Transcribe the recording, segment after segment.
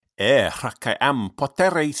Kai am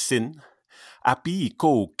potereisin, abi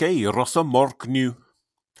ko keiros o morgnu.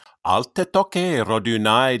 Alte tokero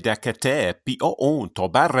dunai dekete pi o onto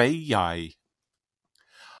bareiai.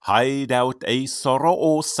 Hideout eisoro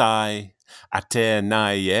osai, ate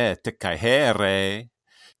nai te kai here,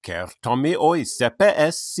 kertomi oi sepe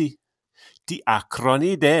essi, di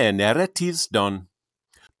acronide neretisdon.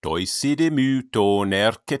 Toiside muto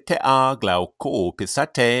nerkete aglau kopis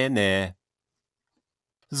atene.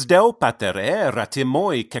 Zdeu patere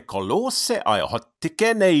ratimoi ke kolose ai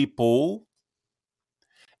hottike neipo.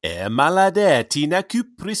 Malade tina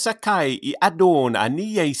kyprisakai I adon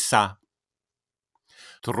aniesa.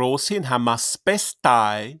 Trosin hamas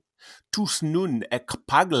pestai, tus nun ek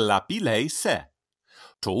pagla pileise.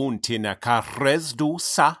 Ton tina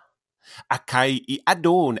karresdusa, akai I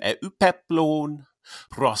adon upeplon,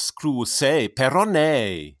 pros cruse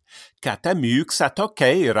peronei, kata myxa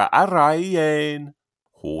tokeira araien.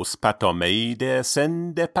 Hos patomeide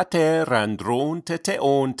sende pateran dronte te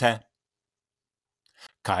onte.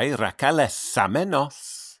 Kai rakalessa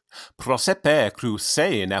menos, prosepe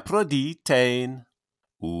crucein aproditein.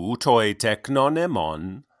 Utoi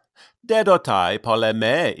teknonemon, dedotai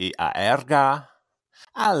polemei a erga.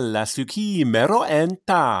 Alla sukimero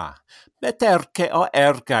enta, meterke o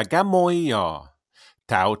erga gamoio.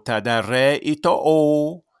 Tauta da re ito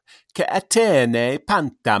o, ke atene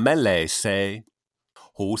pantamelese.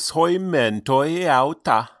 Hos hoimentoi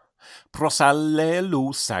auta, prosalle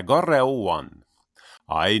lusa goreuon.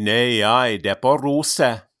 Ai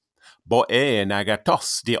deporuse, bo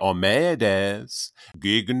nagatos di omedes,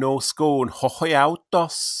 gignoskon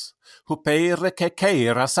hoiautos, hupere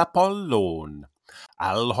keiras Apollon.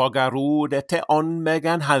 Alhogarude te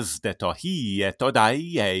onmegan hasdeto hieto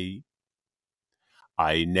daie.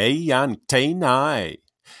 Aian teinai,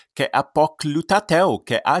 ke apoklutateu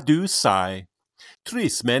ke adusai.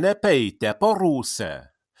 Tris mene peite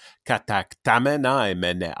poruse, katak tamenai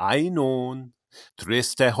mene ainon,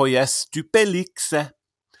 triste hoiestu pelixe,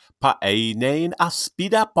 pa einein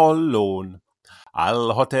aspida pollon,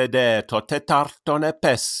 al hotede tote tartone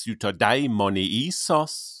pessuto daimoni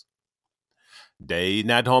isos.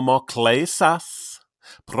 Deinad homo klesas,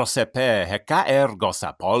 prosepe heca ergos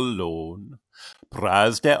Apollon,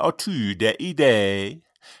 prasde otude ide,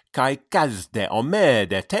 kai kazde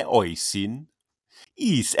omede te oisin,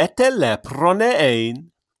 is etele pronein,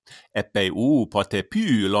 epe pote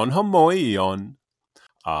pylon homoion,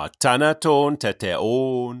 a tanaton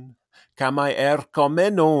teteon, kamai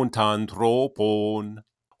erkomenon tantropon,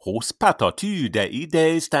 hos patotude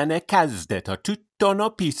ides tane kazdeto tutton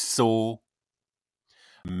opisso.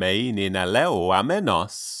 Meinin aleo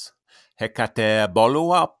amenos, hecate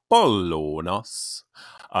bolo Apollonos,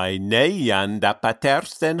 aineian da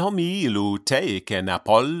patersen homilu teken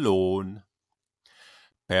Apollon.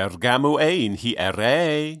 Pergamu ein hi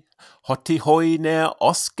ere, hoti hoine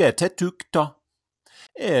oske te tukta.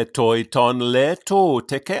 Toi ton leto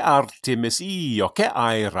te ke Artemis io ke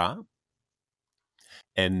aira.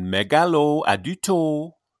 En megalo aduto,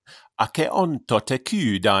 ake onto te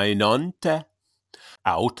kydainonte.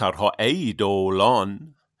 Autar ho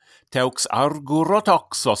eidolon, teux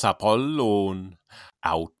argurotoxos Apollon.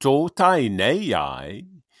 Autotai neiai,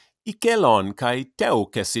 ikelon kai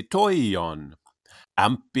teukesitoion.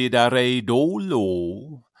 Ampidare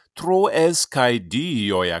dolo, troes kai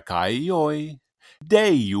dioia kaioi,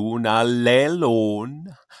 deiun allelon,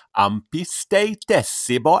 ampistei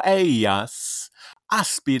tessibo eias,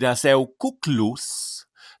 aspidas eu cuclus,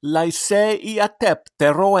 laise ia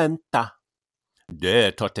tepteroenta.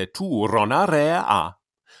 De tote turon area,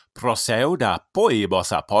 proseuda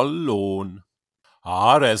poibos Apollon.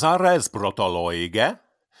 Ares protoloige,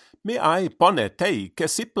 mi ai ponetei che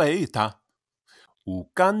si pleita.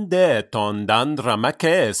 Ucande ton dandra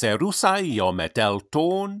macese rusaio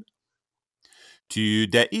metelton. Tu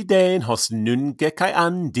de idein hos nunge kai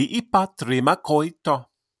andi I patri macoito.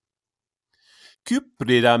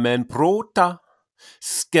 Cyprida men prota,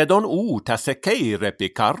 skedon uta sekeire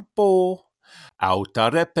picarpo,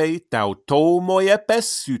 autare peit automo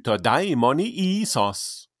pessuto daimoni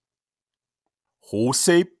isos.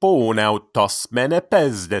 Hose pon autos mene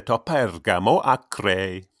pesdeto Pergamo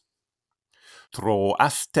acre. Tro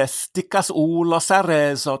astesticas ulos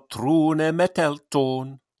areso trune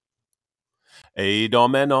metelton.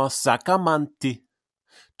 Eidomenos acamanti,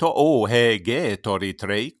 to o hegetori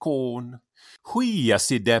treicon, huia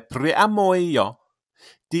si depri amoio,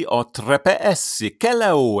 di otrepe essi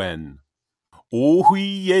keleuen. O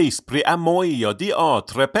huies pri amoio di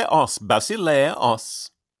otrepe os basileos.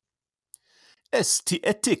 Esti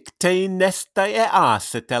etic te nesta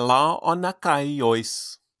asete la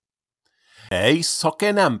onacaiois. Eis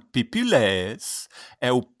hocen ampipules,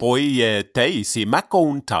 poie teisi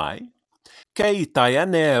macontai, Keitai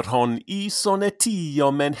anerhon ison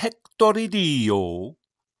etiom en hectoridio.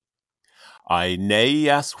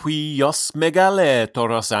 Aeneas huios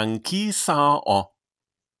megaletoros ancisao.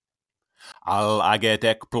 Al aget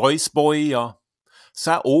plois boia,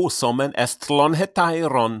 sa osomen estlon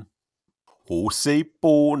hetairon. Hosei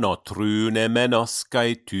no trune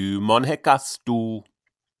menoskai tymon hekastu.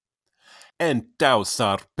 Entaus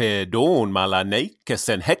arpedon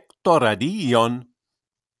malaneikesen hectoradion.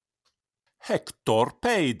 Hector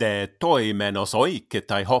peide toimenos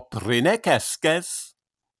oiketai hoprinekeskes.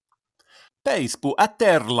 Peispu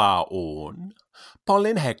aterlaon,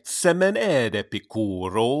 polin heksemen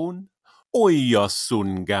edepikuron, oios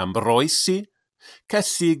sun gambroisi,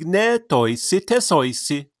 käsigne toisi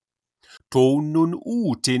tesoisi. Tonnun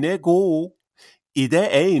uutine go, ide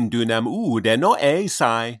eindynäm uudeno ei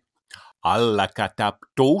sai. Alla katap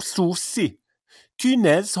tousussi,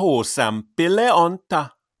 tynes hosam pille onta.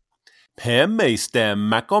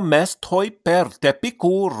 Hemmeistemmäkö mest hoi per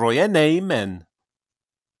tepikurojen eimen.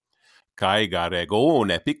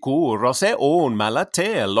 Kaigaregon epikuro se on mala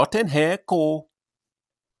te loten heko.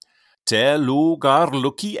 Te lugar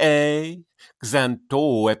luki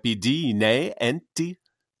xanto epidine enti.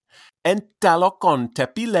 Entalokon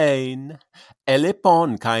tepilein,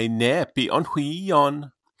 elepon kai nepi on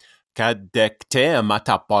huion. Kadek te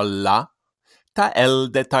matapolla, ta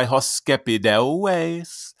elde tai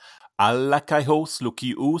hoskepideues, alla kai hos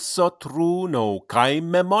luki uso truno kai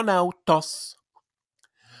memonautos.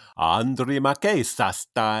 Andri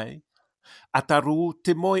makeisastai,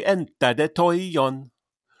 ataruti moi entade toion,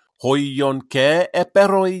 hoion ke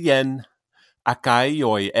eperoien,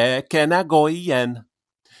 akaioi kenagoien,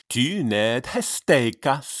 tyned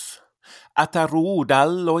hesteikas,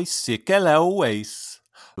 atarudalloisi keleueis,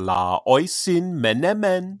 la oisin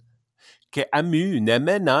menemen, ke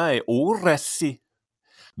amynemenai uressi,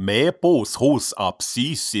 me pos hos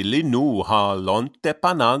apsisi linu halonte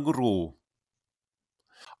panagru.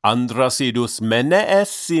 Andrasidus mene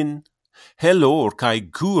essin, helor kai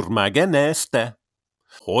kurmageneste.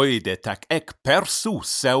 Hoidetak ek persus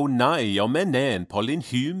seunai omenen polin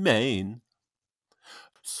hymein.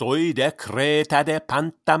 Soide kretade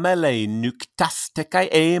pantamelein nyktaste kai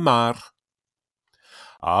emar.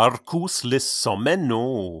 Arcus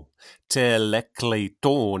lissomeno,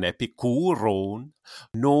 telekleiton epikuron,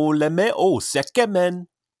 nole me osekemen,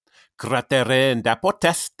 krateren da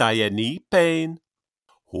potestaien ipein.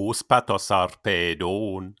 Hos patos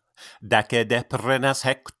arpedon, dake deprenas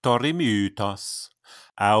hectori mytos,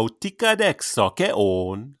 auticadexo ke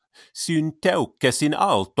on, synteukesin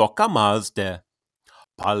alto kamazde,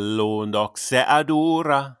 pallon doxe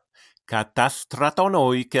adura, katastraton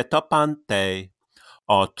oike topante,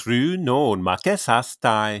 atrunon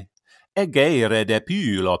makesastai, egeire de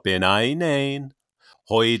pylopin ainein,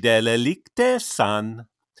 hoidele liktesan,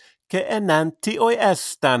 ke enanti oi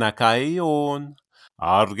estana kaion,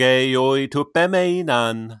 argeioi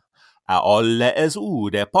tupemeinan, a olle es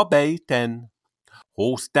ude pobeiten,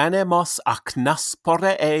 hos danemos aknas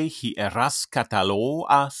pore eihi eras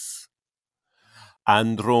kataloas.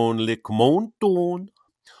 Andron likmonton,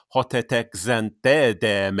 hotetek zente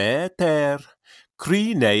demeter,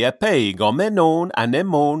 krineie peigomenon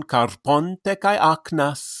anemon carponte kai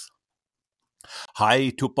aknas.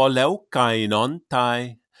 Hai tupoleukai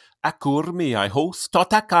nontai, akurmiai hos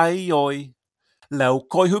totakaioi,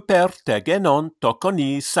 leukoi hyperte genon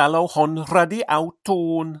tokoni salo honradi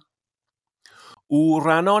auton.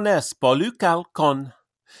 Uranones polykalkon,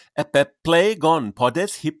 epeplegon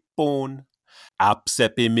podes hippon,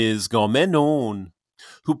 apsepimis gomenon,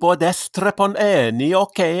 hupodestrepon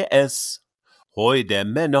nioke es, hoide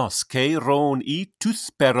menos keiron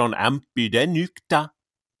tusperon ampide nykta.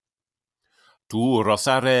 Tu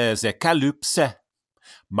rosarese calypse,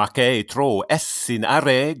 makei tro essin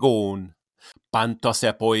aregon,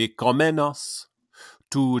 pantose poikomenos,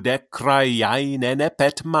 tu de kraiainen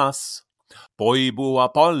epetmas, poibu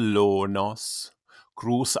apollonos,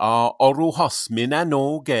 crus a oruhos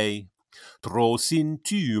minanoge, trosin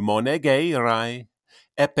tymon egeirai,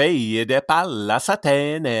 epeide pallas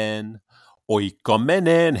Atenen,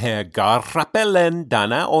 oikomenen he garrapelen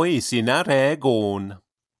dana oisin aregon.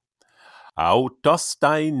 Autos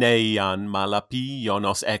neian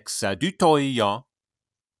malapionos exadytoia.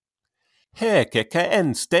 Heke ke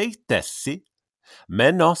ensteitessi,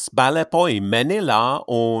 menos balepoi menila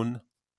on.